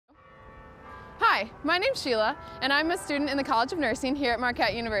Hi, my name's Sheila, and I'm a student in the College of Nursing here at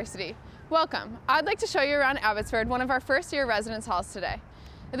Marquette University. Welcome. I'd like to show you around Abbottsford, one of our first-year residence halls today.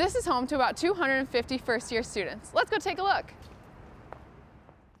 This is home to about 250 first-year students. Let's go take a look.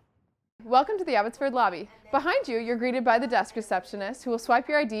 Welcome to the Abbottsford lobby. Behind you, you're greeted by the desk receptionist who will swipe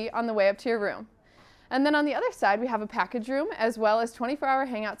your ID on the way up to your room. And then on the other side, we have a package room as well as 24-hour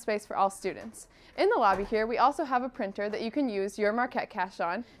hangout space for all students. In the lobby here, we also have a printer that you can use your Marquette cash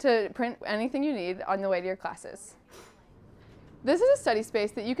on to print anything you need on the way to your classes. This is a study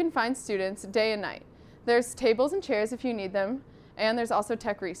space that you can find students day and night. There's tables and chairs if you need them, and there's also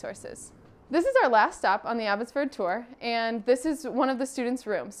tech resources. This is our last stop on the Abbottsford tour, and this is one of the students'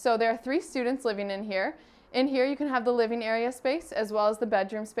 rooms. So there are 3 students living in here. In here you can have the living area space as well as the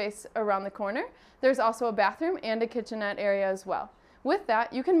bedroom space around the corner. There's also a bathroom and a kitchenette area as well. With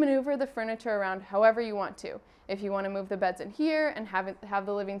that, you can maneuver the furniture around however you want to. If you want to move the beds in here and have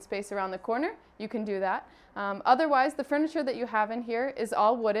the living space around the corner, you can do that. Otherwise, the furniture that you have in here is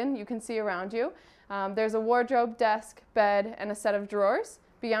all wooden. You can see around you. There's a wardrobe, desk, bed, and a set of drawers.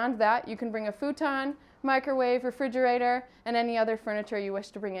 Beyond that, you can bring a futon, microwave, refrigerator, and any other furniture you wish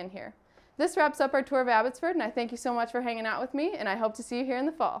to bring in here. This wraps up our tour of Abbottsford, and I thank you so much for hanging out with me, and I hope to see you here in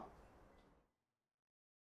the fall.